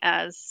my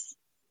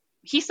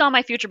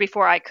future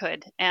before I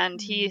could.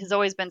 And he has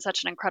always been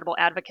such an incredible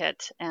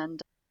advocate.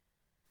 And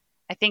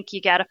I think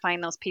you got to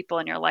find those people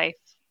in your life.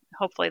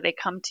 Hopefully they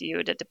come to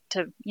you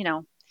to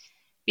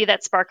be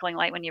that sparkling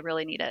light when you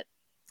really need it.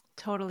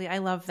 Totally. I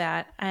love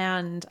that.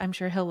 And I'm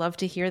sure he'll love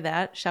to hear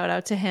that. Shout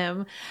out to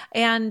him.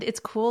 And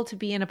it's cool to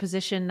be in a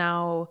position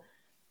now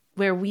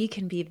where we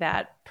can be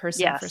that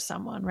person for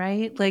someone,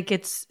 right? Like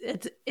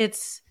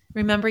it's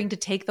remembering to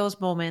take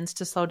those moments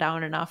to slow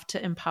down enough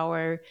to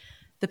empower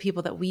the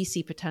people that we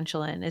see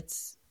potential in. It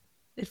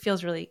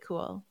feels really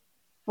cool.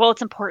 Well,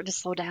 it's important to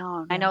slow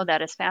down. Yeah. I know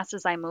that as fast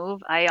as I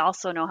move, I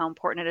also know how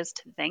important it is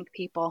to thank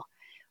people.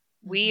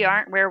 We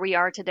aren't where we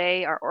are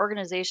today. Our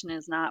organization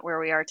is not where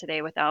we are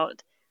today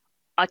without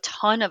a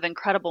ton of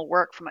incredible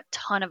work from a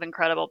ton of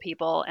incredible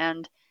people.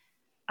 And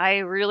I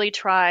really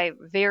try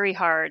very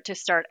hard to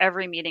start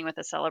every meeting with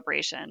a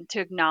celebration, to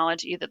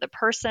acknowledge either the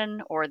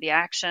person or the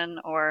action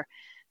or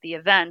the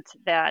event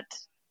that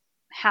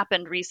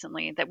happened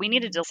recently that we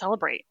needed to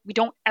celebrate. We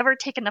don't ever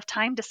take enough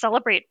time to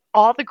celebrate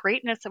all the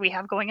greatness that we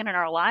have going on in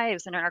our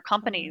lives and in our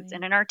companies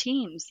and in our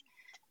teams.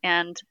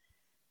 And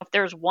if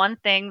there's one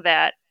thing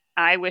that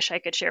I wish I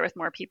could share with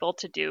more people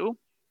to do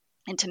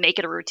and to make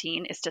it a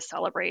routine, is to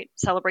celebrate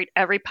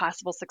every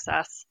possible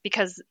success,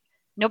 because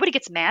nobody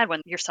gets mad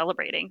when you're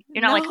celebrating.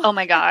 You're not like, oh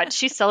my God,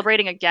 she's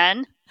celebrating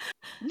again.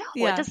 No,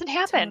 it doesn't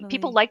happen. Totally.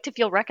 People like to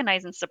feel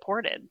recognized and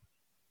supported.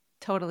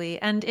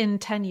 Totally. And in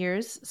 10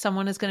 years,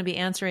 someone is going to be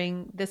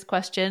answering this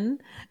question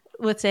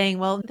with saying,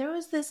 well, there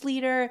was this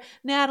leader,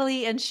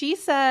 Natalie, and she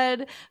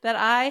said that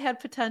I had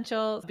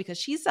potential because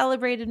she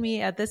celebrated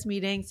me at this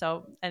meeting.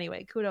 So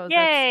anyway, kudos.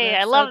 Yay,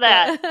 I love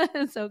that.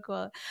 It's so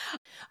cool.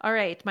 All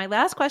right. My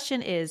last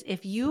question is,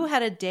 if you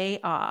had a day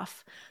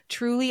off,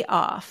 truly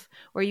off,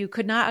 where you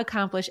could not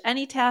accomplish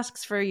any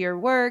tasks for your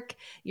work,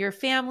 your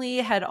family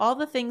had all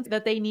the things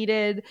that they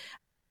needed,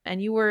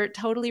 and you were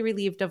totally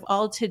relieved of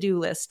all to-do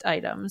list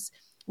items,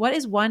 what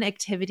is one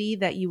activity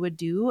that you would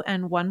do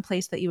and one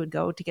place that you would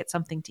go to get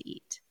something to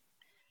eat?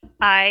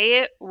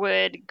 I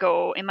would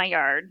go in my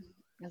yard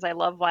because I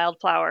love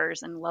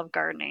wildflowers and love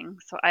gardening.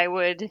 So I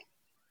would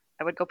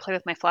go play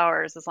with my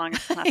flowers as long as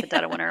it's not the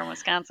dead of winter in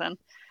Wisconsin.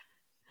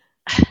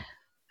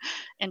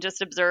 And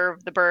just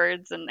observe the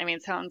birds. And I mean,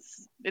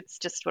 it's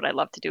just what I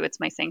love to do. It's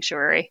my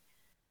sanctuary.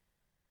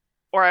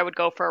 Or I would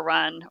go for a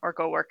run or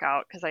go work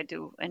out because I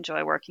do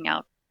enjoy working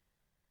out.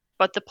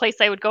 But the place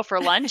I would go for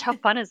lunch, how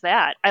fun is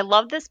that? I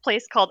love this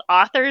place called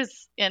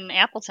Authors in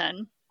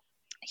Appleton.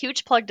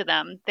 Huge plug to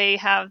them. They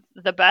have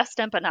the best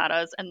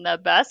empanadas and the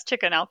best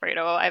chicken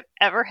Alfredo I've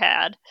ever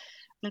had.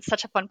 It's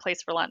such a fun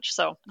place for lunch.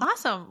 So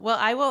awesome. Well,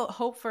 I will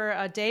hope for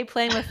a day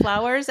playing with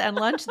flowers and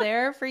lunch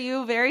there for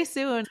you very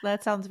soon.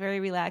 That sounds very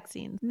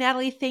relaxing.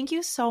 Natalie, thank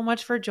you so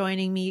much for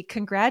joining me.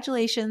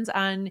 Congratulations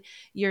on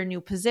your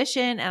new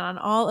position and on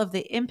all of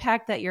the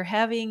impact that you're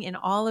having in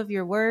all of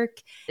your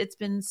work. It's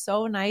been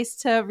so nice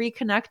to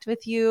reconnect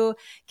with you.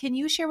 Can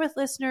you share with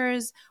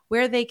listeners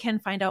where they can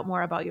find out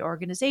more about your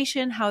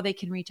organization, how they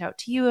can reach out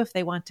to you if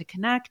they want to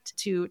connect,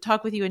 to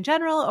talk with you in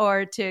general,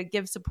 or to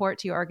give support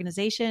to your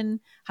organization?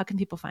 How can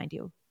people find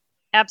you?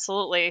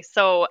 Absolutely.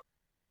 So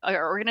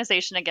our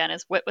organization, again,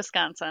 is WIT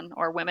Wisconsin,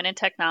 or Women in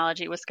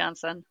Technology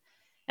Wisconsin.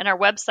 And our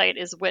website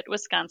is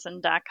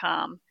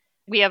witwisconsin.com.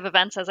 We have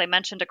events, as I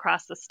mentioned,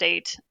 across the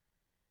state,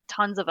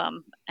 tons of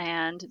them.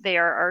 And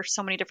there are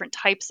so many different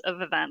types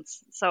of events.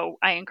 So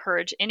I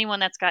encourage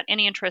anyone that's got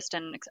any interest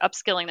in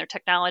upskilling their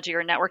technology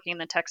or networking in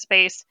the tech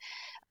space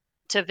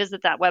to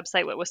visit that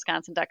website,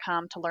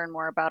 witwisconsin.com, to learn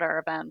more about our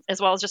events,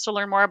 as well as just to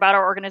learn more about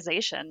our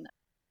organization.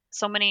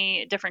 So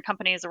many different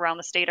companies around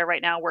the state are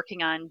right now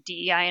working on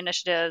DEI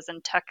initiatives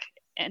and tech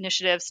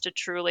initiatives to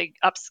truly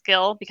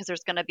upskill, because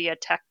there's going to be a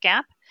tech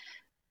gap.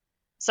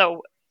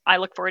 So I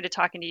look forward to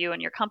talking to you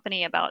and your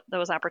company about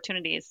those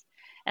opportunities.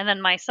 And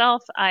then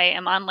myself, I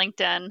am on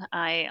LinkedIn.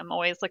 I am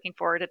always looking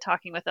forward to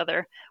talking with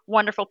other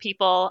wonderful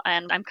people,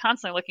 and I'm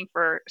constantly looking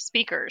for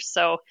speakers.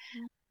 So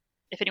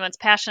if anyone's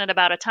passionate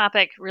about a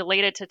topic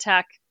related to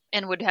tech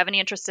and would have any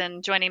interest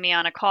in joining me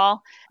on a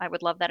call, I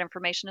would love that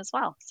information as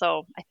well.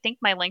 So I think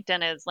my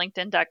LinkedIn is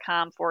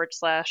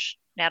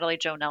linkedin.com/Natalie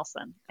Jo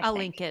Nelson. I'll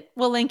link it.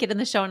 We'll link it in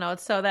the show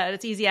notes so that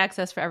it's easy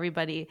access for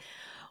everybody.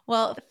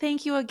 Well,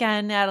 thank you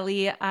again,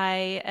 Natalie.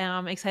 I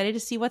am excited to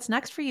see what's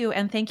next for you.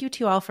 And thank you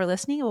to all for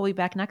listening. We'll be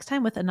back next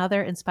time with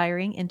another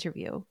inspiring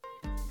interview.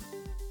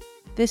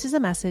 This is a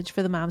message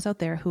for the moms out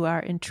there who are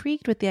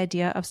intrigued with the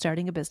idea of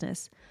starting a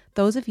business,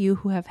 those of you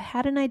who have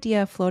had an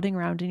idea floating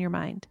around in your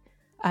mind.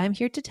 I'm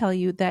here to tell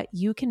you that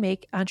you can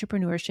make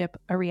entrepreneurship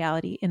a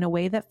reality in a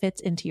way that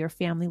fits into your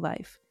family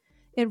life.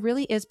 It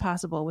really is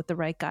possible with the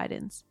right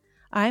guidance.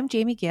 I'm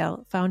Jamie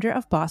Gale, founder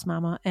of Boss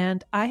Mama,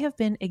 and I have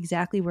been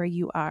exactly where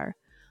you are.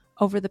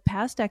 Over the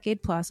past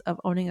decade plus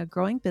of owning a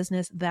growing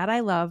business that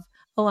I love,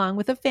 along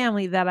with a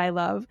family that I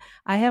love,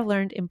 I have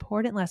learned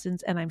important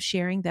lessons and I'm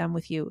sharing them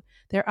with you.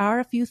 There are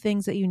a few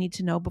things that you need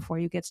to know before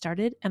you get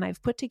started, and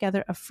I've put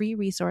together a free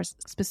resource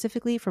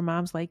specifically for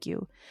moms like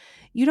you.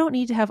 You don't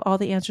need to have all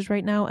the answers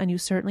right now, and you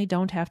certainly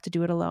don't have to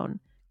do it alone.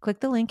 Click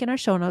the link in our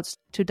show notes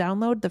to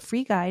download the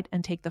free guide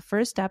and take the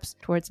first steps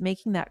towards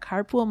making that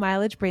carpool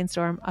mileage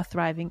brainstorm a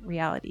thriving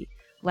reality.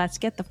 Let's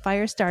get the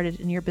fire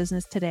started in your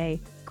business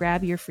today.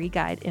 Grab your free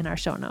guide in our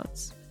show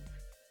notes.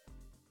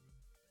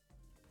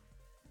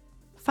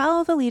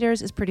 Follow the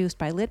Leaders is produced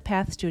by Lit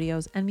Path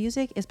Studios and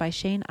music is by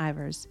Shane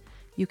Ivers.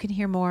 You can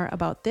hear more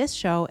about this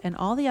show and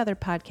all the other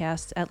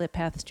podcasts at Lit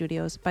Path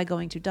Studios by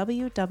going to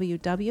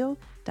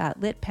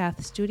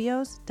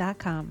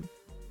www.litpathstudios.com.